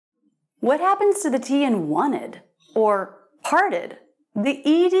What happens to the T in wanted or parted? The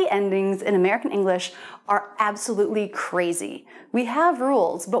ED endings in American English are absolutely crazy. We have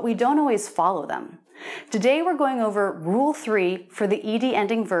rules, but we don't always follow them. Today we're going over Rule 3 for the ED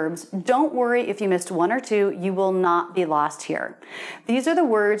ending verbs. Don't worry if you missed one or two, you will not be lost here. These are the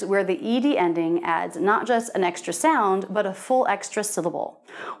words where the ED ending adds not just an extra sound, but a full extra syllable.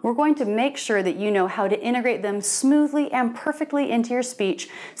 We're going to make sure that you know how to integrate them smoothly and perfectly into your speech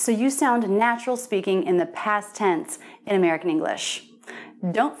so you sound natural speaking in the past tense in American English.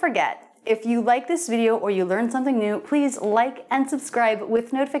 Don't forget, if you like this video or you learned something new, please like and subscribe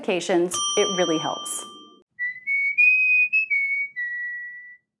with notifications. It really helps.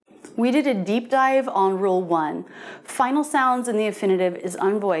 We did a deep dive on Rule 1. Final sounds in the infinitive is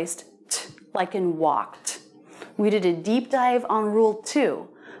unvoiced, t, like in walked. We did a deep dive on Rule 2.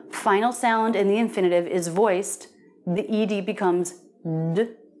 Final sound in the infinitive is voiced. The ED becomes d,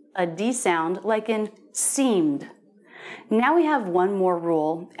 a D sound, like in seemed. Now we have one more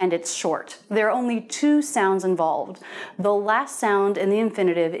rule, and it's short. There are only two sounds involved. The last sound in the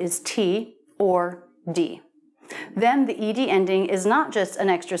infinitive is T or D. Then the ED ending is not just an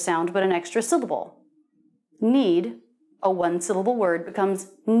extra sound, but an extra syllable. Need, a one-syllable word,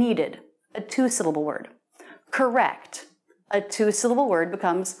 becomes needed, a two-syllable word. Correct, a two-syllable word,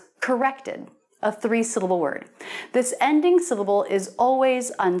 becomes corrected, a three-syllable word. This ending syllable is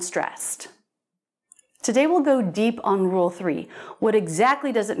always unstressed. Today we'll go deep on Rule 3. What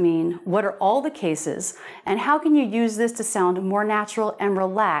exactly does it mean? What are all the cases? And how can you use this to sound more natural and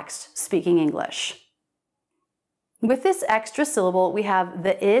relaxed speaking English? With this extra syllable, we have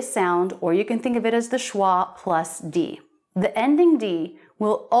the I sound, or you can think of it as the schwa plus D. The ending D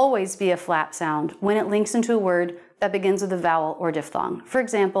will always be a flap sound when it links into a word that begins with a vowel or diphthong. For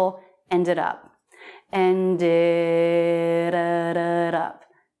example, ended up. Ended up.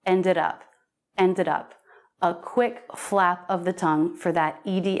 Ended up. Ended up. A quick flap of the tongue for that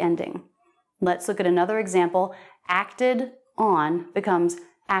ED ending. Let's look at another example. Acted on becomes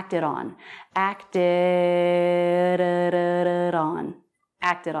acted on. Acted on.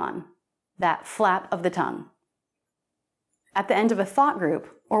 Acted on. That flap of the tongue. At the end of a thought group,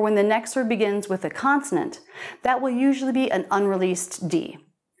 or when the next word begins with a consonant, that will usually be an unreleased D.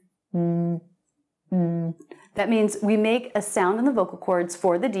 That means we make a sound in the vocal cords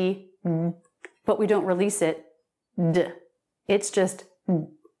for the D, but we don't release it, d. It's just d.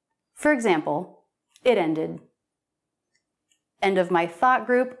 For example, it ended. End of my thought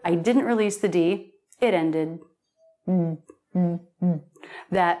group, I didn't release the D, it ended.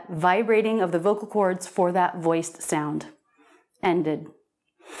 That vibrating of the vocal cords for that voiced sound. Ended.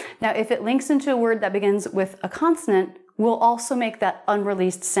 Now, if it links into a word that begins with a consonant, we'll also make that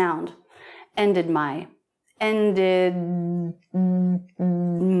unreleased sound. Ended my. Ended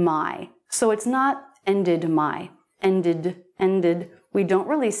my. So it's not ended my, ended, ended. We don't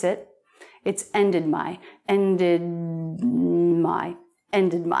release it. It's ended my, ended my,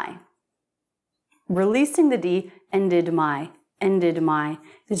 ended my. Releasing the D, ended my,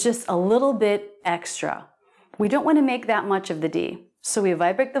 is just a little bit extra. We don't want to make that much of the D. So we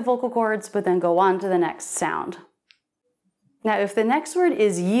vibrate the vocal cords, but then go on to the next sound. Now, if the next word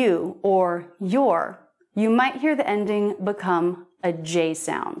is you or your, you might hear the ending become a J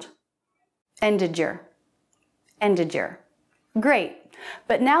sound. Ended your. Ended your. Great.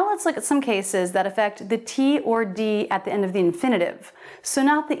 But now let's look at some cases that affect the T or D at the end of the infinitive. So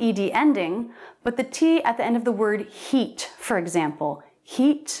not the ED ending, but the T at the end of the word heat, for example.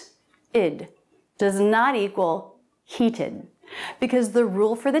 Heat-id does not equal heated. Because the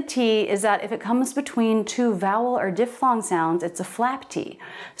rule for the T is that if it comes between two vowel or diphthong sounds, it's a flap T.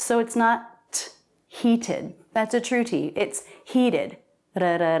 So it's not t, heated. That's a true T. It's heated.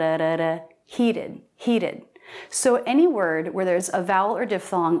 Da-da-da-da-da. Heated, heated. So any word where there's a vowel or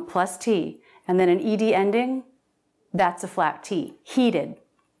diphthong plus T and then an ED ending, that's a flap T. Heated,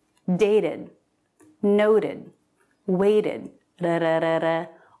 dated, noted, waited, da-da-da-da.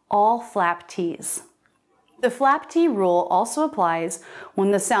 All flap T's. The flap T rule also applies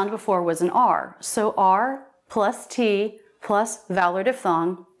when the sound before was an R. So R plus T plus vowel or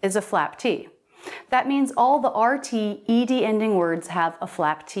diphthong is a flap T. That means all the RT ED ending words have a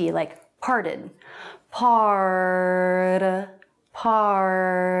flap T, like parted, parted,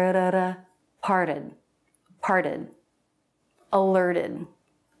 parted, parted, parted, alerted,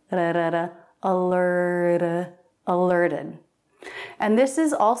 alerted, alerted. And this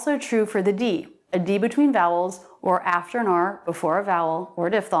is also true for the D. A D between vowels or after an R before a vowel or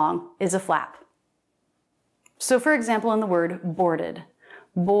diphthong is a flap. So for example, in the word boarded,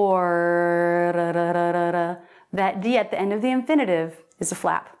 board, that D at the end of the infinitive is a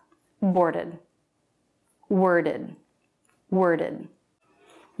flap. boarded, worded, worded.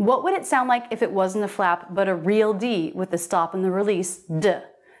 What would it sound like if it wasn't a flap but a real D with the stop and the release, D?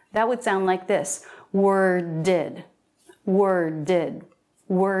 That would sound like this, worded, worded,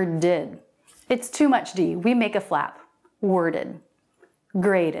 worded. It's too much D. We make a flap, worded,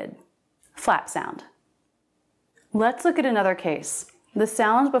 graded, flap sound. Let's look at another case. The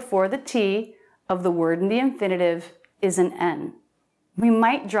sound before the T of the word in the infinitive is an N. We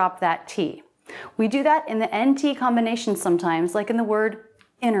might drop that T. We do that in the NT combination sometimes, like in the word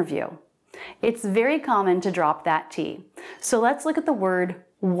interview. It's very common to drop that T. So let's look at the word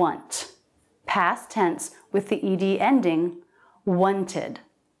want. Past tense with the ed ending, wanted.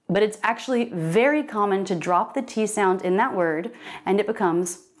 But it's actually very common to drop the T sound in that word and it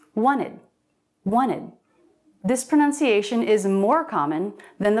becomes wanted, wanted. This pronunciation is more common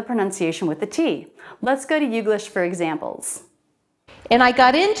than the pronunciation with the T. Let's go to Youglish for examples. And I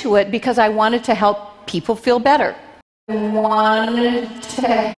got into it because I wanted to help people feel better. Wanted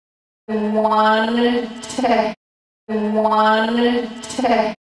to.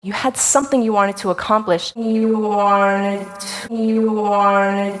 You had something you wanted to accomplish. You wanted.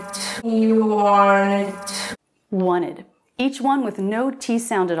 Wanted. Each one with no T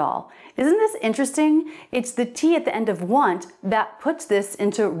sound at all. Isn't this interesting? It's the T at the end of want that puts this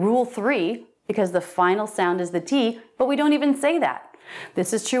into rule 3 because the final sound is the T, but we don't even say that.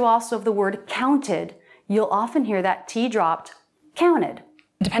 This is true also of the word counted. You'll often hear that T dropped, counted.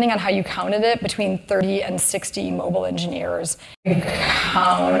 Depending on how you counted it, between 30 and 60 mobile engineers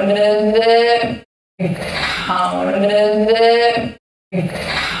counted it.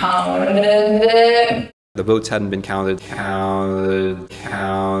 The votes hadn't been counted. Counted.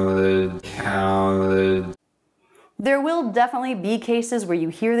 There will definitely be cases where you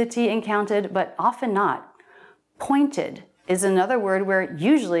hear the T in counted, but often not. Pointed is another word where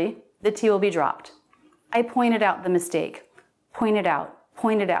usually the T will be dropped. I pointed out the mistake. Pointed out.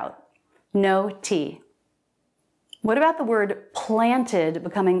 Pointed out. No T. What about the word planted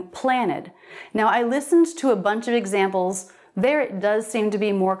becoming planted? Now I listened to a bunch of examples. There it does seem to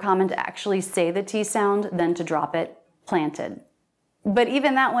be more common to actually say the T sound than to drop it, planted. But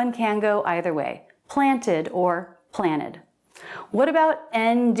even that one can go either way, planted or planted. What about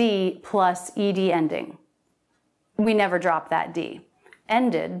ND plus ED ending? We never drop that D.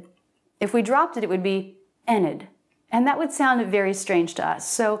 Ended, if we dropped it, it would be ended. And that would sound very strange to us.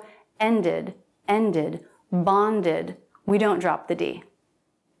 So ended, ended, bonded, we don't drop the D.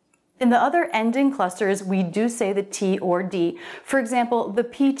 In the other ending clusters, we do say the T or D. For example, the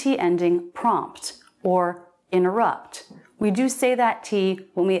PT ending prompt or interrupt. We do say that T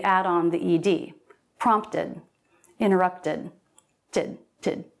when we add on the ED. Prompted, interrupted,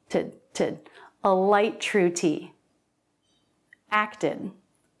 tid. A light true T. Acted,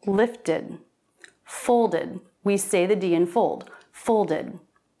 lifted, folded. We say the D in fold. Folded,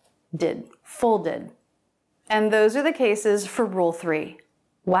 did, folded. And those are the cases for rule 3.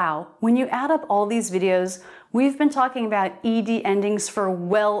 Wow, when you add up all these videos, we've been talking about ED endings for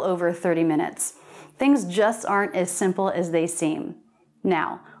well over 30 minutes. Things just aren't as simple as they seem.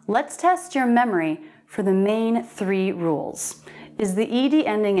 Now, let's test your memory for the main 3 rules. Is the ED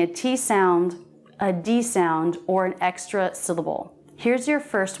ending a T sound, a D sound, or an extra syllable? Here's your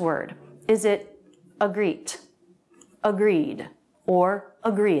first word. Is it agreed, agreed, or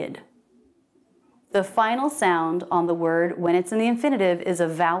agreed? The final sound on the word when it's in the infinitive is a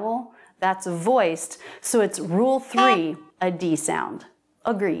vowel that's voiced, so it's rule 3, a D sound.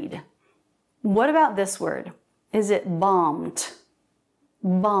 Agreed. What about this word? Is it bombed,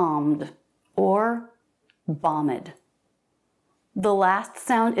 bombed, or bombed? The last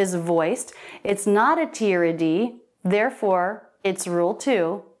sound is voiced. It's not a T or a D, therefore it's rule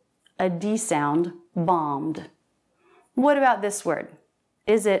 2, a D sound, bombed. What about this word?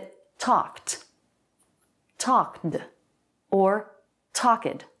 Is it talked, talked, or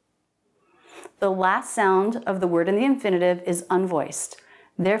talked? The last sound of the word in the infinitive is unvoiced.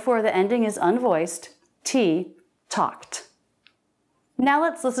 Therefore, the ending is unvoiced, T, talked. Now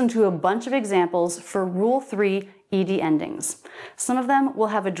let's listen to a bunch of examples for Rule 3 ED endings. Some of them will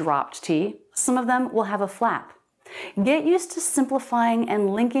have a dropped T, some of them will have a flap. Get used to simplifying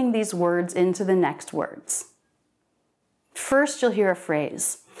and linking these words into the next words. First, you'll hear a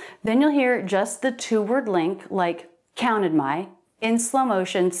phrase. Then you'll hear just the 2-word link, like counted my. In slow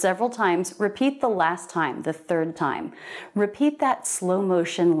motion several times, repeat the last time, the 3rd time. Repeat that slow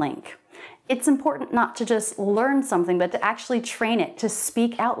motion link. It's important not to just learn something, but to actually train it, to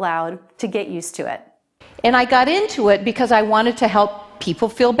speak out loud, to get used to it. And I got into it because I wanted to help people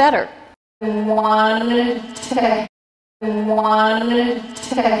feel better. Wanted to.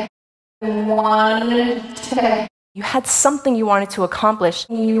 You had something you wanted to accomplish.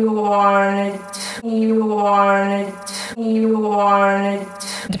 Depending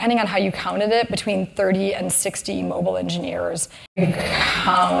on how you counted it, between 30 and 60 mobile engineers.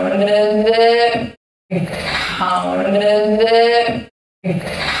 Counted it.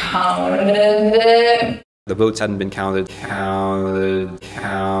 The votes hadn't been counted. Counted.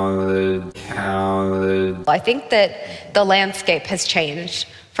 I think that the landscape has changed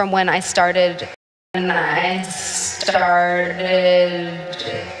from when I started.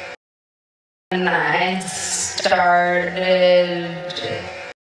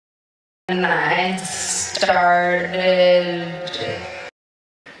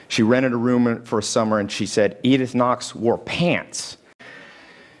 She rented a room for a summer and she said Edith Knox wore pants.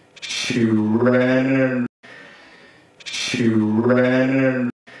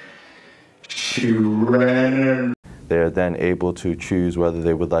 They're then able to choose whether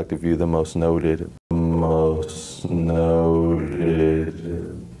they would like to view the most noted. I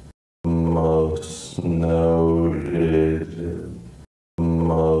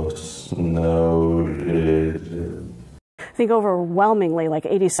think overwhelmingly, like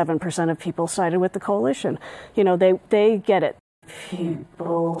 87% of people sided with the coalition. You know, they get it.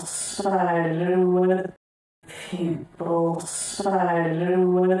 People sided with.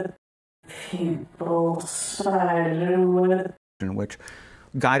 Which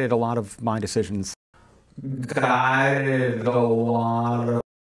guided a lot of my decisions. Guided a lot.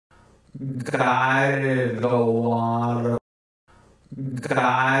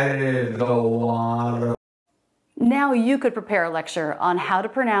 Now you could prepare a lecture on how to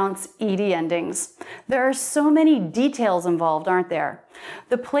pronounce ED endings. There are so many details involved, aren't there?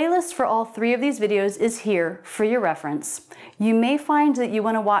 The playlist for all 3 of these videos is here for your reference. You may find that you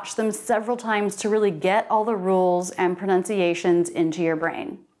want to watch them several times to really get all the rules and pronunciations into your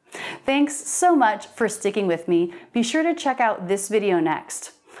brain. Thanks so much for sticking with me. Be sure to check out this video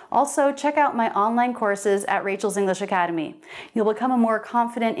next. Also, check out my online courses at Rachel's English Academy. You'll become a more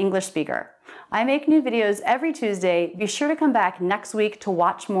confident English speaker. I make new videos every Tuesday. Be sure to come back next week to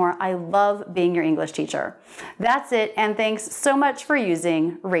watch more. I love being your English teacher. That's it, and thanks so much for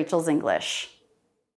using Rachel's English.